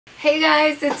Hey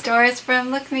guys, it's Doris from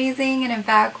LookMazing and I'm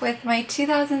back with my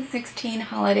 2016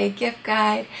 holiday gift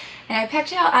guide, and I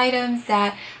picked out items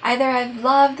that either I've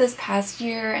loved this past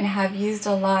year and have used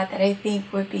a lot that I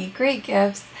think would be great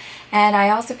gifts, and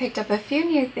I also picked up a few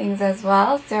new things as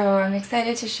well, so I'm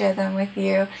excited to share them with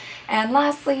you. And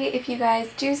lastly, if you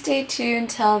guys do stay tuned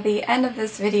till the end of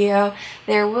this video,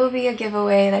 there will be a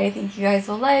giveaway that I think you guys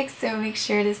will like, so make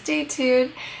sure to stay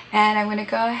tuned. And I'm going to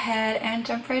go ahead and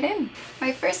jump right in.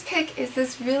 My first pick is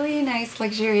this really nice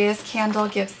luxurious candle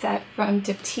gift set from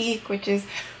Diptyque, which is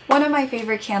one of my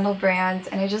favorite candle brands,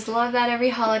 and I just love that every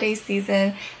holiday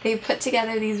season they put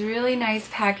together these really nice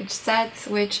package sets,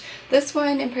 which this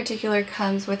one in particular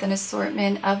comes with an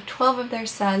assortment of 12 of their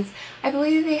scents. I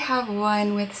believe they have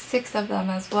one with 6 of them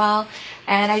as well,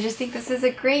 and I just think this is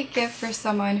a great gift for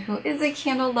someone who is a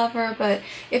candle lover, but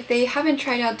if they haven't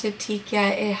tried out Diptyque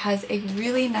yet, it has a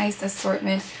really nice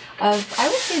assortment of, I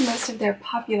would say, most of their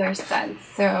popular scents.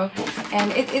 So,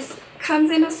 and it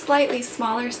comes in a slightly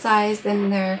smaller size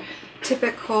than their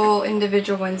typical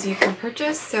individual ones you can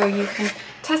purchase, so you can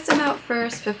test them out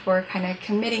first before kind of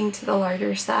committing to the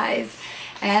larger size.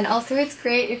 And also it's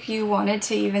great if you wanted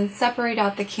to even separate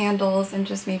out the candles and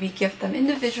just maybe gift them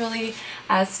individually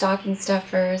as stocking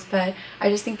stuffers, but I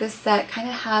just think this set kind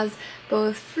of has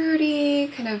both fruity,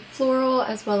 kind of floral,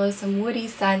 as well as some woody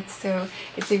scents, so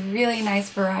it's a really nice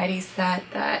variety set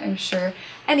that I'm sure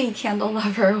any candle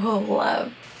lover will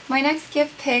love. My next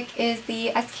gift pick is the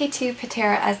SK2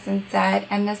 Patera Essence set,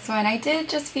 and this one I did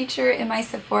just feature in my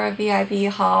Sephora VIB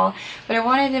haul, but I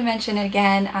wanted to mention it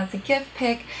again as a gift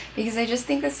pick because I just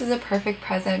think this is a perfect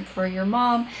present for your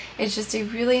mom. It's just a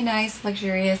really nice,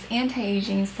 luxurious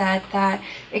anti-aging set that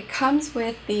it comes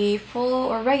with the full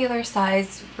or regular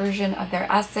size version of their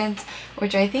essence,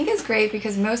 which I think is great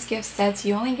because most gift sets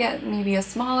you only get maybe a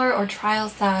smaller or trial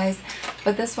size,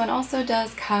 but this one also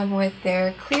does come with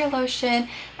their clear lotion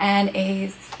and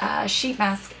a sheet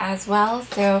mask as well.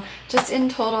 So just in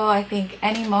total, I think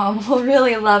any mom will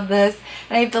really love this.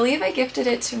 And I believe I gifted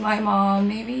it to my mom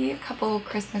maybe a couple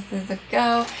Christmases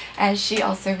ago, and she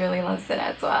also really loves it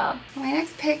as well. My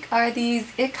next pick are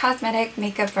these IT Cosmetic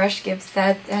makeup brush gift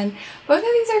sets, and both of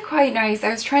these are quite nice. I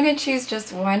was trying to choose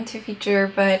just one to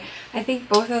feature, but I think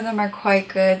both of them are quite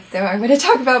good, so I'm going to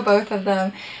talk about both of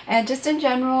them. And just in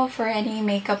general, for any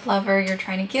makeup lover you're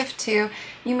trying to gift to,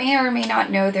 you may or may not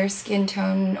know their skin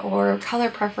tone or color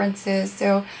preferences,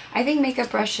 so I think makeup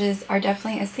brushes are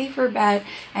definitely a safer bet,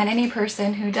 and any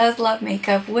person who does love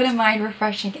makeup wouldn't mind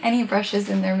refreshing any brushes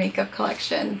in their makeup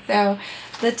collection. So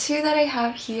the two that I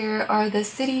have here are the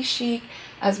City Chic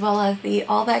as well as the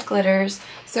All That Glitters.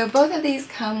 So both of these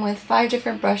come with 5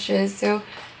 different brushes, so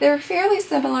they're fairly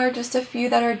similar, just a few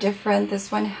that are different.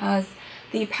 This one has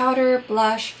the powder,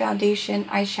 blush, foundation,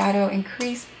 eyeshadow, and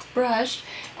crease brush,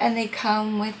 and they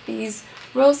come with these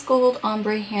rose gold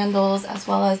ombre handles as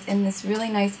well as in this really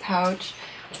nice pouch,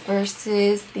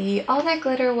 versus the All That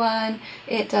Glitter one.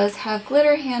 It does have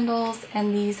glitter handles,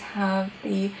 and these have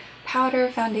the powder,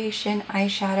 foundation,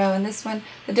 eyeshadow, and this one,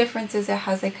 the difference is it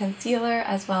has a concealer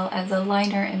as well as a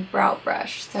liner and brow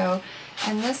brush. So,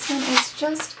 and this one is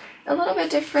just a little bit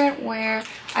different, where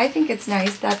I think it's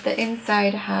nice that the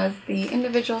inside has the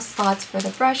individual slots for the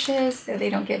brushes so they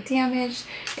don't get damaged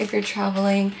if you're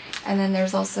traveling, and then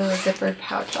there's also a zippered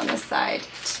pouch on the side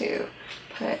to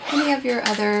put any of your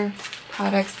other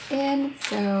products in.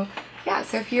 So yeah,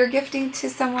 so if you're gifting to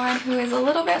someone who is a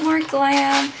little bit more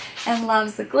glam and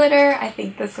loves the glitter, I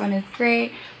think this one is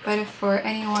great. But if for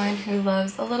anyone who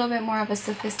loves a little bit more of a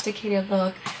sophisticated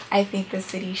look, I think the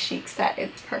City Chic set is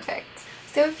perfect.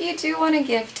 So if you do want to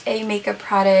gift a makeup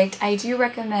product, I do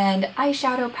recommend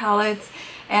eyeshadow palettes,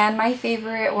 and my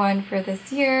favorite one for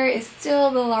this year is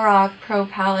still the Lorac Pro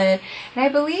palette, and I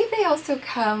believe they also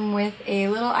come with a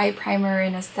little eye primer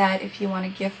in a set if you want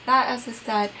to gift that as a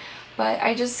set. But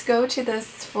I just go to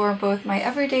this for both my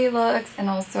everyday looks and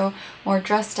also more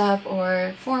dressed up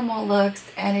or formal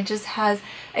looks, and it just has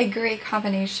a great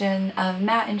combination of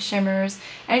matte and shimmers.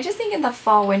 And I just think in the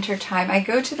fall winter time I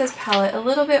go to this palette a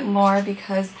little bit more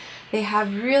because they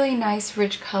have really nice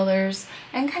rich colors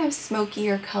and kind of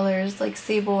smokier colors like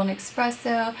sable and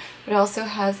espresso, but it also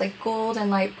has like gold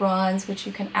and light bronze, which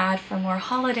you can add for more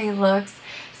holiday looks.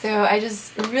 So I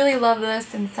just really love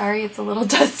this, and sorry it's a little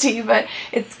dusty, but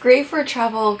it's great for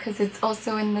travel because it's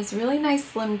also in this really nice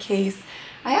slim case.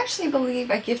 I actually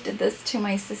believe I gifted this to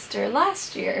my sister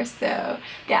last year, so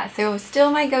yeah, so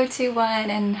still my go-to one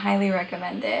and highly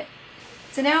recommend it.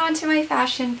 So now onto my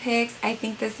fashion picks. I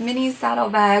think this mini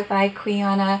saddlebag by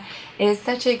Quiana is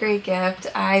such a great gift.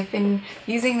 I've been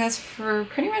using this for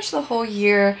pretty much the whole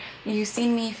year, you've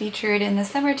seen me featured in the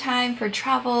summertime for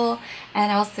travel,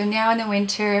 and also now in the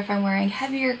winter if I'm wearing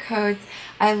heavier coats.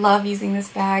 I love using this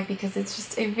bag because it's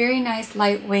just a very nice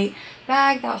lightweight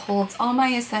bag that holds all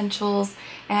my essentials,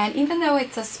 and even though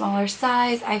it's a smaller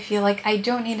size, I feel like I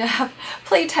don't need to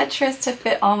play Tetris to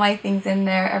fit all my things in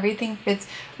there. Everything fits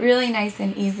really nice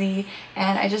and easy,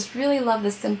 and I just really love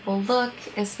the simple look,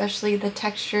 especially the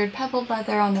textured pebbled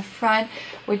leather on the front,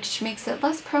 which makes it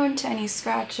less prone to any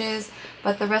scratches,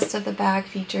 but the rest of the bag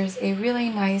features a really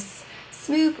nice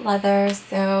smooth leather.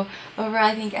 So overall,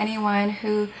 I think anyone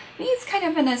who needs kind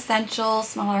of an essential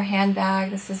smaller handbag,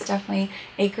 this is definitely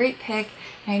a great pick.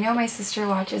 And I know my sister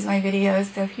watches my videos,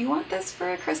 so if you want this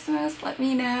for Christmas, let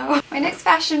me know. My next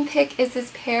fashion pick is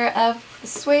this pair of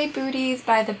suede booties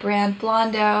by the brand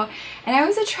Blondo, and I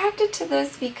was attracted to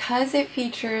this because it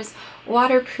features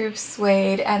waterproof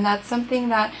suede, and that's something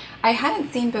that I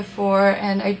hadn't seen before,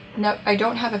 and I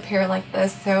don't have a pair like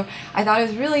this, so I thought it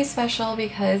was really special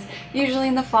because usually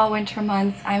in the fall winter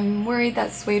months I'm worried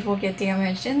that suede will get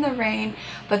damaged in the rain,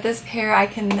 but this pair I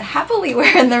can happily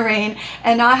wear in the rain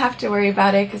and not have to worry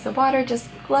about it because the water just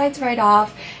glides right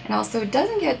off, and also it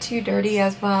doesn't get too dirty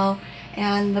as well.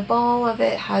 And the ball of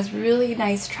it has really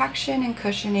nice traction and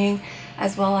cushioning,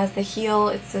 as well as the heel.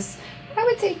 It's this, I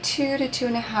would say, 2 to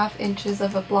 2.5 inches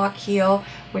of a block heel,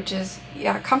 which is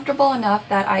comfortable enough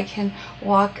that I can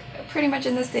walk pretty much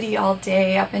in the city all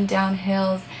day, up and down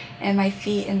hills, and my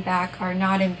feet and back are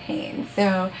not in pain.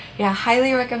 So yeah,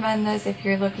 highly recommend this if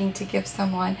you're looking to give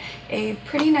someone a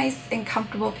pretty nice and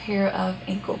comfortable pair of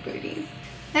ankle booties.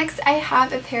 Next, I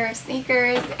have a pair of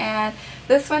sneakers, and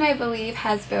this one I believe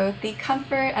has both the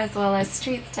comfort as well as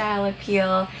street style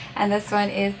appeal, and this one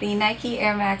is the Nike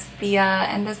Air Max Thea,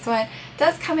 and this one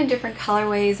does come in different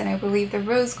colorways, and I believe the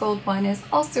rose gold one is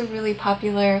also really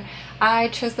popular. I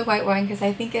chose the white one because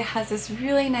I think it has this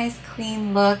really nice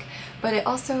clean look, but it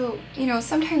also, you know,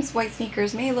 sometimes white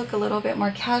sneakers may look a little bit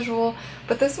more casual,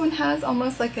 but this one has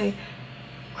almost like a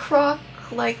croc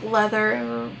like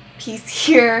leather piece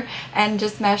here and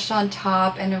just meshed on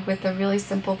top, and with a really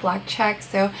simple black check.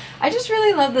 So I just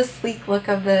really love the sleek look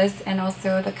of this, and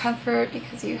also the comfort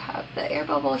because you have the air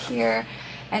bubble here,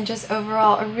 and just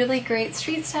overall a really great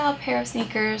street style pair of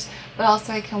sneakers, but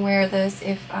also I can wear this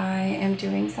if I am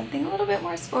doing something a little bit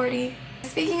more sporty.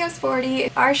 Speaking of sporty,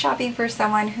 if you are shopping for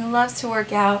someone who loves to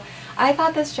work out, I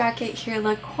thought this jacket here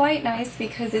looked quite nice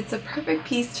because it's a perfect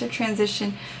piece to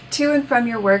transition to and from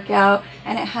your workout,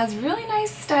 and it has really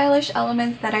nice stylish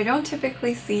elements that I don't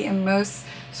typically see in most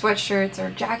sweatshirts or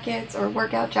jackets or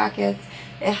workout jackets.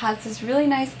 It has this really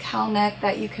nice cowl neck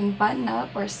that you can button up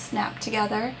or snap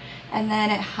together, and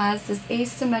then it has this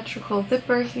asymmetrical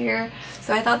zipper here.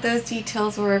 So I thought those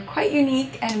details were quite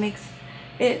unique and makes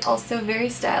it also very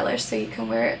stylish, so you can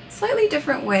wear it slightly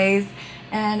different ways,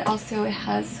 and also it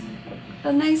has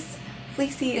a nice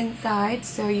fleecy inside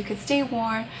so you could stay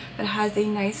warm, but has a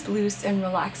nice loose and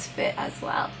relaxed fit as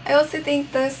well. I also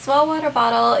think the Swell water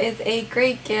bottle is a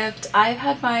great gift. I've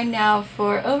had mine now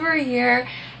for over a year,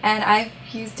 and I've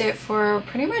used it for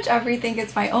pretty much everything.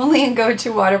 It's my only and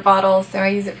go-to water bottle, so I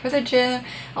use it for the gym,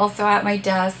 also at my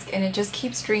desk, and it just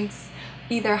keeps drinks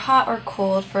either hot or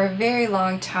cold for a very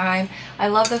long time. I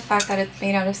love the fact that it's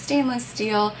made out of stainless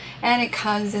steel, and it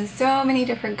comes in so many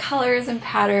different colors and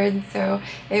patterns, so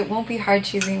it won't be hard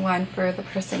choosing one for the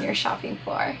person you're shopping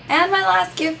for. And my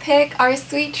last gift pick are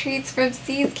sweet treats from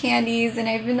See's Candies, and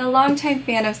I've been a longtime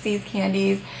fan of See's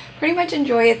Candies. Pretty much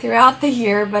enjoy it throughout the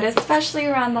year, but especially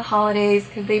around the holidays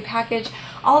because they package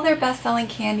all their best-selling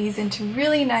candies into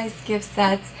really nice gift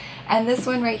sets. And this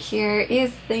one right here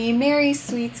is the Merry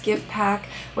Sweets gift pack,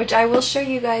 which I will show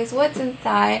you guys what's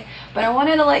inside. But I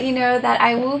wanted to let you know that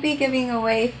I will be giving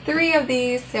away 3 of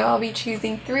these, so I'll be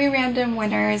choosing 3 random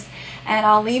winners, and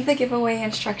I'll leave the giveaway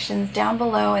instructions down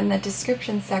below in the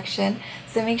description section,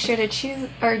 so make sure to choose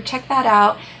or check that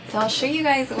out. So I'll show you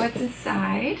guys what's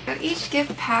inside. So each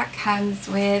gift pack comes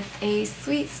with a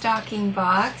sweet stocking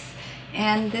box.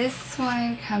 And this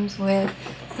one comes with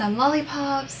some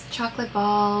lollipops, chocolate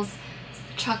balls,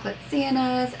 chocolate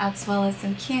Santas, as well as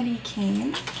some candy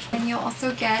canes. And you'll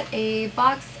also get a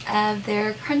box of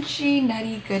their Crunchy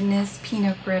Nutty Goodness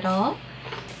Peanut Brittle.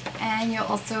 And you'll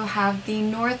also have the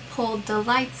North Pole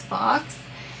Delights box.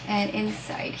 And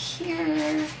inside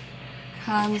here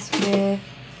comes with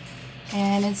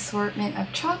an assortment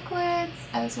of chocolates,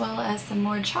 as well as some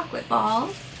more chocolate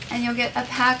balls. And you'll get a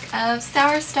pack of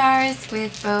Sour Stars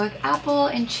with both apple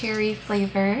and cherry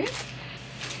flavors.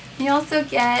 You also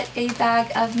get a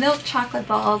bag of milk chocolate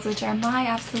balls, which are my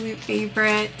absolute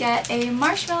favorite. Get a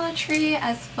marshmallow tree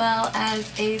as well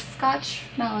as a Scotch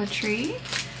mallow tree.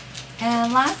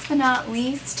 And last but not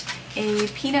least, a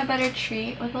peanut butter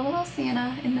treat with a little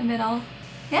Santa in the middle.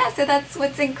 Yeah, so that's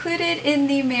what's included in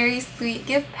the Merry Sweet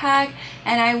gift pack,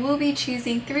 and I will be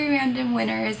choosing 3 random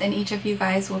winners, and each of you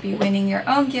guys will be winning your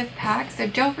own gift pack, so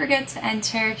don't forget to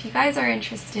enter if you guys are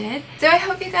interested. So I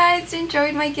hope you guys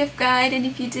enjoyed my gift guide, and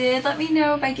if you did, let me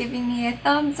know by giving me a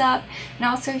thumbs up, and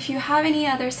also if you have any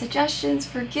other suggestions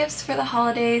for gifts for the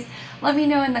holidays, let me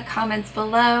know in the comments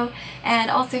below.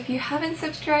 And also, if you haven't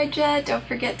subscribed yet, don't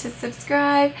forget to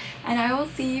subscribe, and I will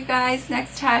see you guys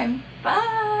next time.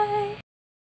 Bye!